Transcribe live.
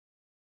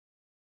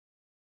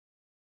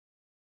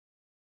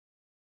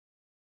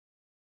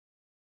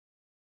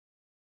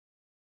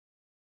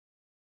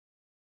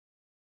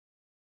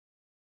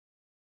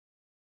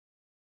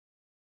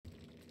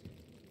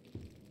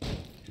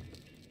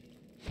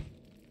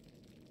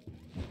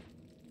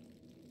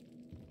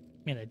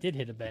Man, I did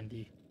hit a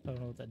bendy. I don't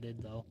know what that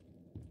did though.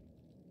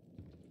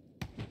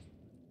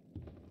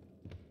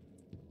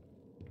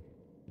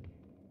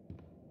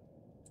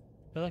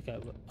 I feel like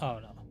oh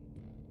no.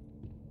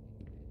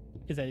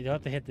 Is that you don't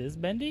have to hit this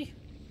bendy?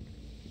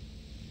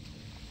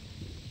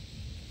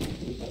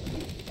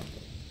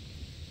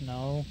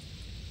 No.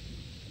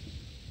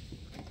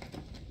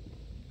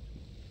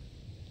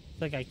 It's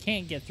like I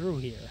can't get through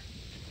here.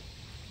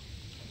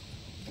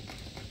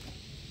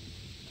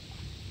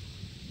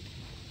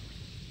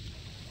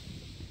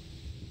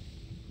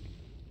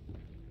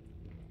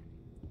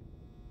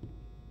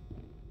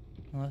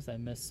 Unless I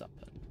missed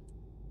something.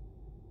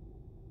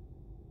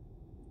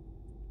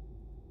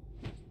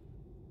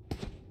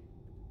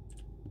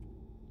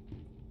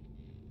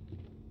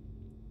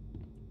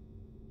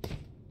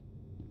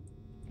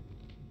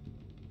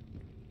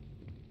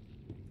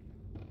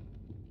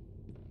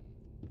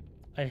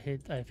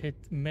 I've hit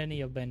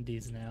many of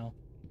bendies now.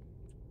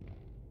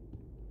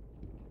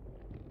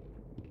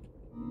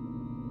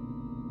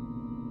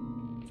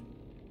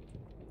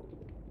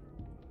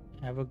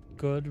 Have a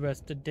good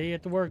rest of the day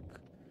at work,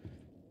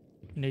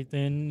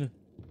 Nathan.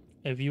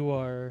 If you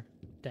are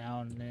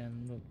down,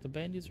 and look, the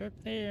bendies are up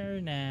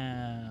there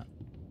now.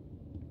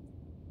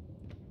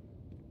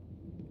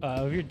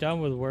 If you're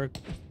done with work,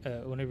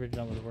 whenever you're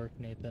done with work,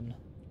 Nathan,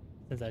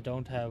 since I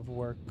don't have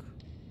work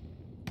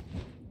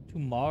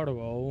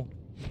tomorrow,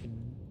 you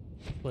can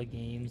play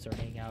games or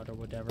hang out or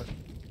whatever.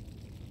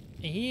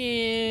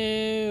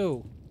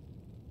 Ew!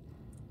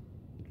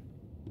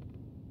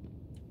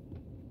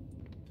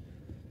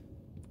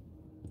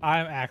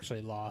 I'm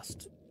actually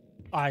lost.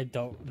 I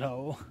don't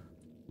know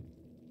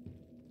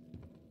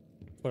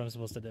what I'm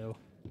supposed to do.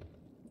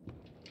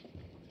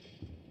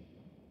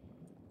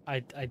 I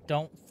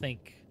don't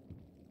think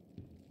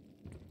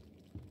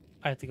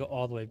I have to go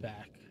all the way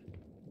back.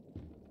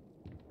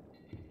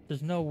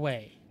 There's no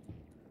way.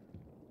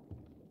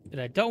 And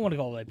I don't want to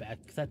go all the way back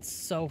because that's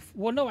so...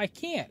 Well, no, I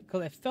can't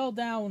because I fell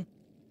down...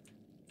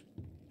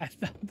 I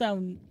fell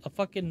down a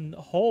fucking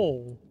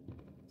hole.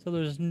 So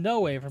there's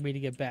no way for me to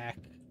get back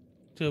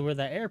to where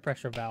that air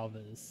pressure valve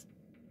is.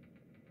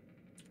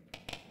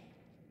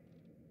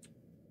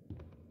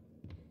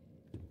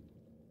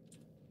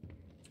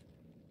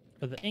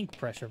 Or the ink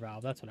pressure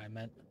valve, that's what I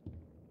meant.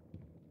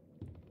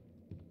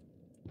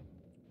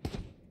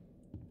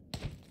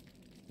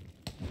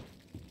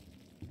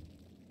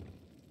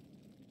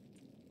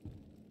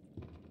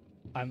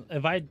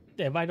 If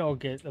I don't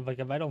get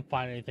if I don't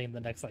find anything in the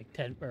next like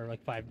 10 or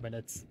like 5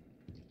 minutes,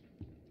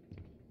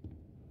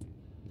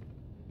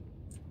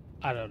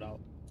 I don't know.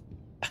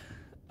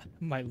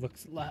 Might look.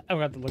 I'm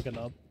gonna have to look it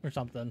up or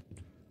something.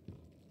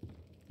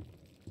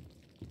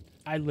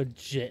 I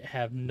legit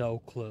have no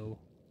clue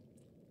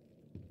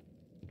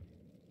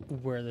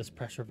where this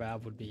pressure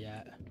valve would be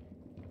at.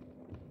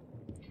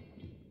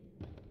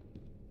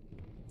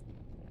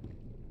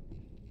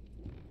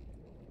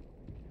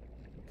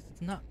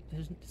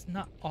 It's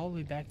not all the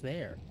way back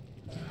there.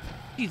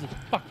 Jesus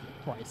fucking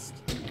Christ.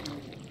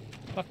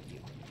 Fuck you.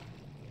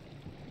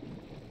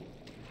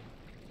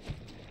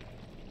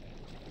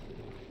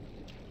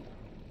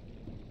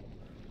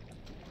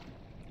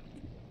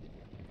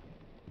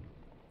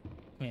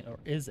 Man, or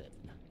is it?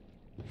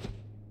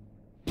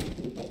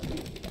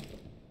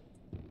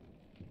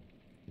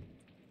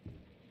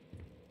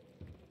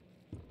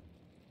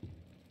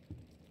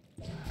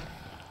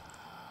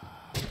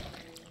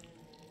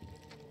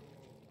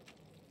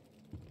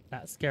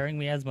 Not scaring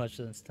me as much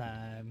this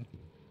time.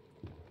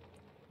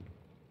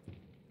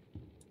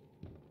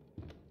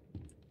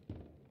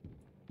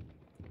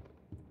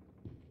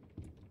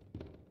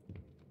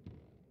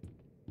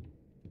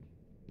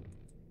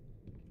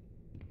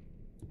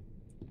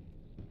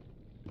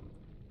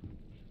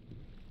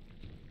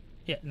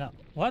 Yeah, no.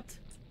 What?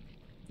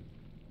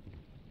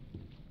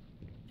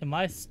 Am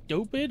I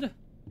stupid?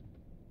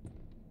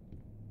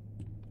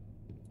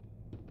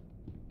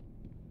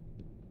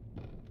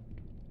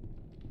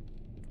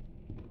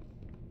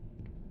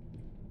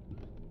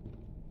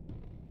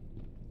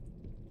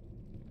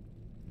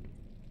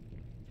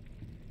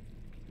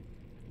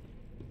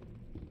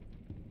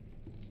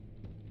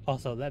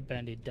 Also, that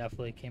Bendy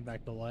definitely came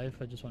back to life,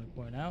 I just want to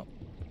point out.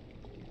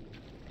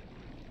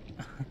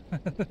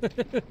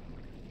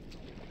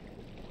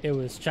 It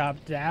was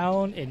chopped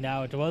down, and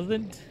now it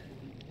wasn't.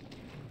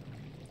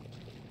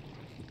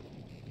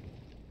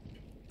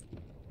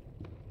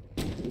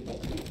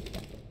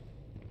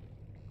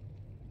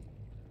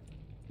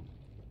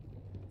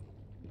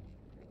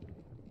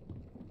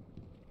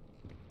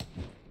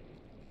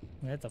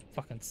 That's a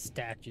fucking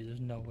statue. There's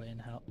no way in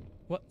hell.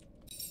 What?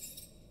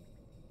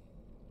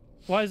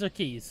 Why is there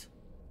keys?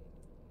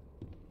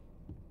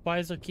 Why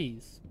is there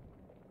keys?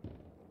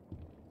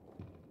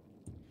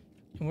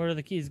 And where do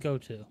the keys go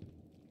to?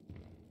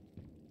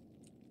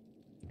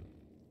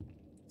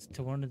 It's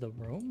to one of the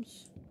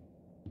rooms?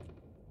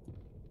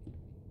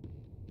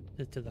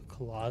 Is it to the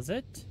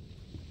closet?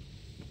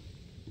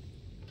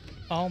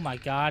 Oh my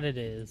god, it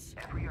is.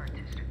 Every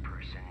artistic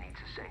person needs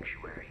a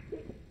sanctuary.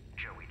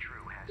 Joey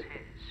Drew has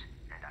his,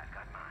 and I've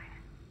got mine.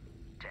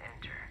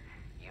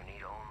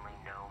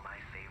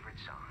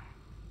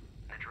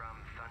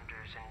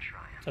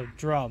 So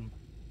drum.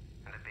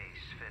 The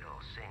bass fiddle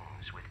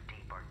sings with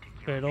deep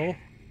articulation. Fiddle.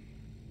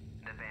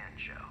 The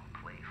banjo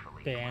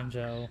playfully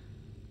Banjo. clucks.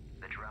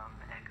 The drum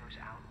echoes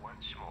out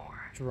once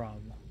more.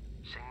 Drum.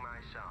 Sing my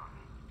song,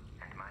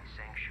 and my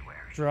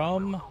sanctuary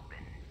Drum. will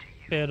open to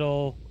you.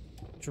 Fiddle.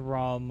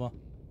 Drum.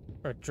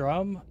 Or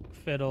drum.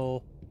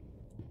 Fiddle.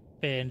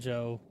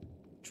 Banjo.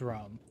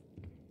 Drum.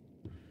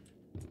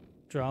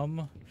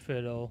 Drum.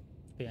 Fiddle.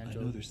 Banjo.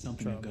 I know there's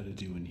something drum. I've got to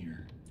do in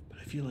here, but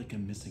I feel like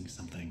I'm missing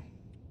something.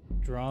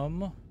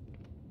 Drum.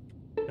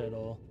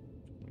 Fiddle.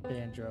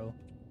 Banjo.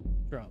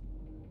 Drum.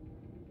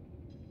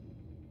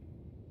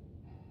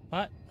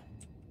 What?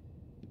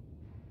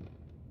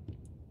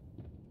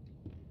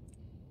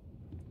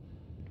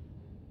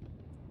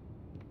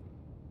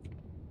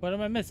 What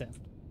am I missing?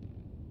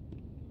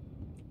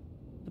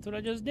 That's what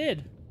I just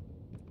did.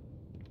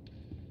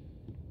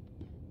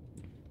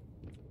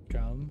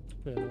 Drum,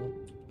 fiddle,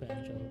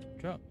 banjo,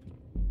 drum.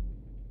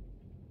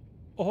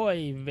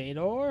 Oi,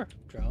 Vador!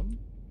 Drum,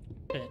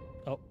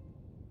 oh.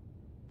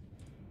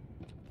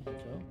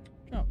 Banjo,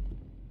 drum.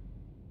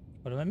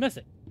 What am I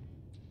missing?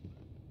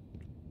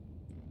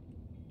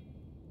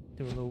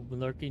 Do a little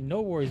lurking.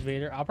 No worries,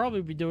 Vader. I'll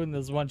probably be doing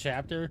this one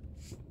chapter.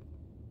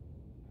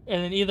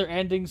 And then either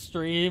ending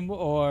stream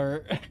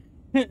or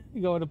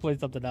going to play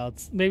something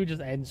else. Maybe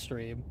just end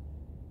stream.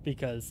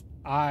 Because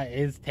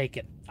it's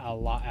taken a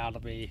lot out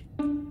of me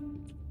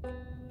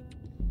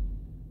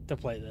to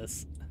play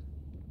this.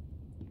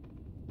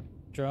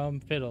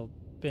 Drum, fiddle,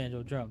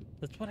 banjo, drum.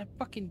 That's what I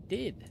fucking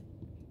did.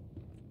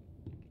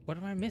 What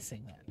am I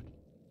missing then?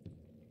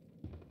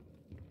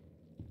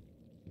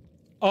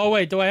 Oh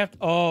wait, do I have to?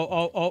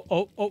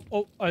 Oh!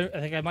 I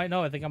think I might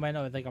know. I think I might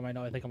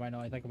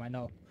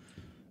know.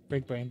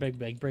 Big brain, big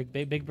brain, big brain,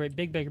 big brain,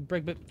 big brain,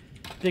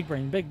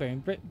 big brain,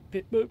 big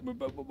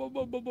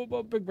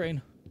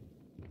brain.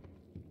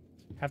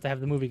 Have to have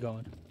the movie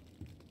going.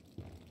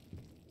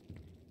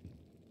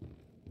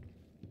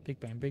 Big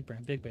bang, big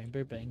brain, big bang,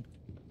 big bang.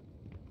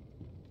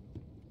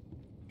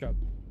 Drum,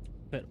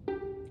 fiddle,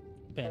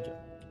 banjo,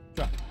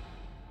 drum.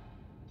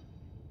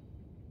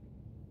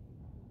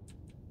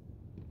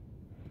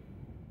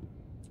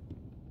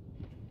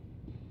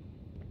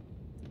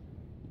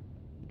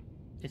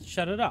 It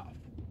shut it off.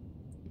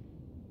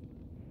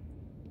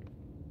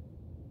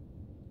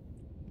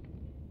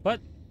 What?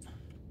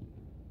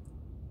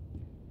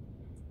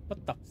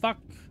 What the fuck?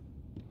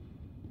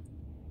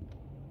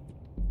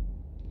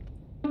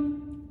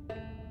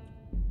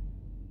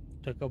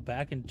 To go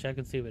back and check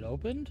and see if it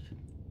opened?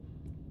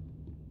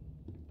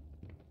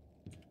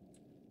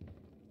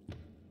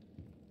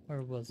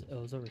 Where was it? Oh,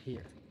 it was over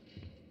here.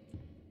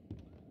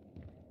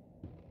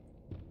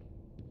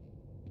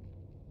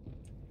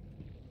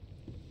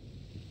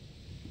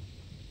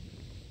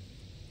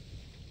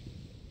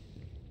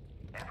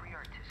 Every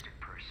artistic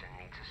person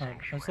needs a Oh,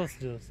 sanctuary. I'm supposed to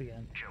do this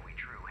again. Joey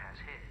Drew has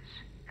his,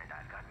 and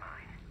I've got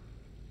mine.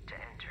 To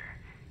enter,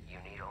 you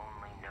need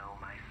only know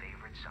my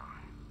favorite song.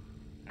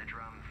 The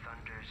drum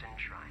thunders in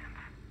triumph.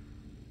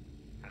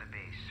 The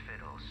bass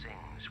fiddle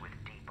sings with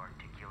deep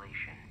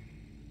articulation.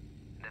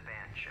 The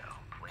banjo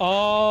plays.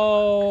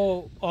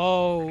 Oh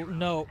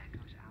no.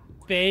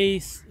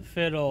 Bass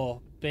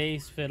fiddle,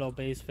 bass fiddle,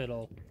 bass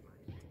fiddle.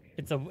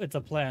 It's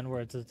a play on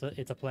words.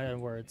 It's a play on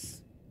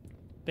words.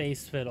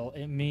 Bass fiddle.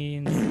 It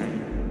means.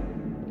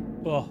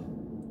 Oh,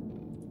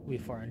 we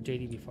farted.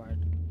 JDB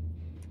farted.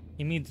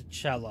 He means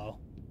cello.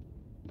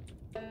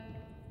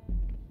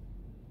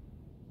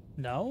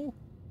 No.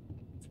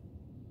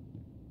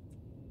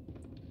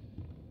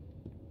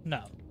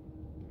 No.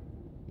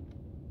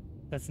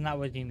 That's not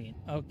what you mean.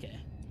 Okay,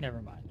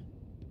 never mind.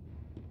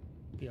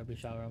 BRB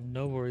shower room.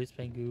 No worries,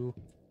 Pengu.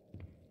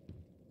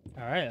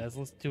 Alright,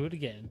 let's do it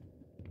again.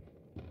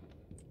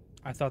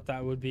 I thought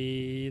that would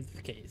be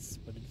the case,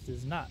 but it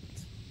is not.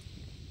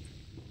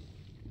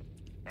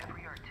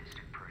 Every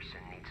artistic person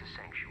needs a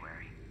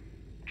sanctuary.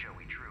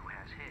 Joey Drew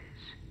has his,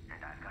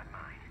 and I've got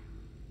mine.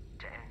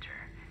 To enter,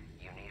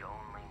 you need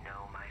only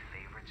know my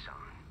favorite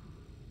song.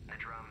 The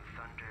drum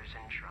thunders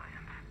in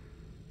triumph.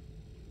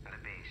 The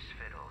bass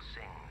fiddle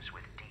sings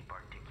with deep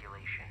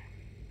articulation.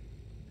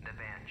 The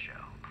banjo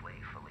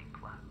playfully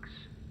clucks.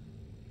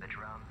 The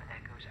drum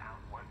echoes out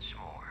once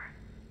more.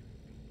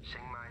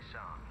 Sing my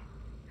song,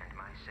 and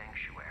my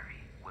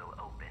sanctuary will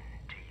open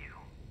to you.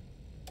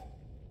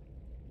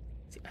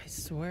 See, I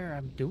swear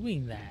I'm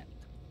doing that.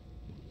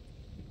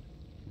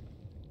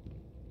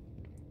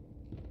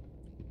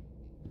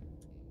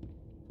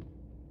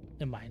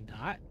 Am I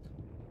not?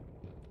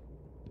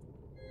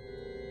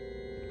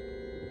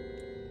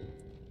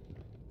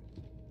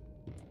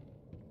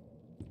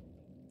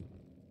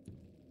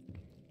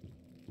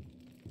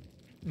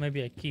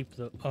 Maybe I keep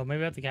the... Oh,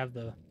 maybe I have to have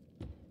the...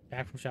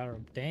 Back from shower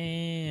room.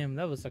 Damn,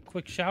 that was a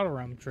quick shower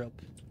room trip.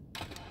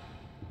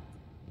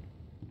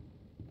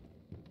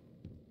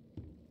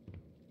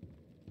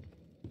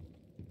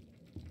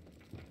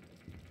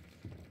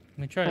 Let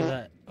me try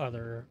that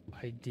other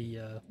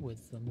idea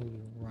with the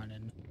movie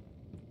running.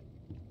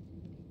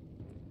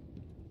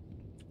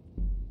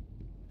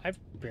 I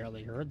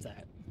barely heard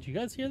that. Did you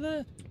guys hear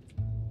that?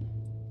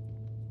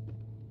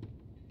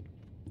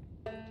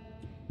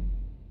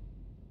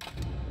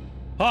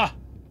 Ha!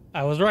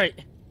 I was right.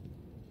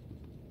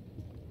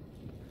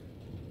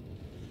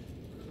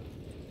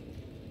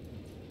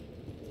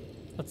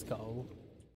 Let's go.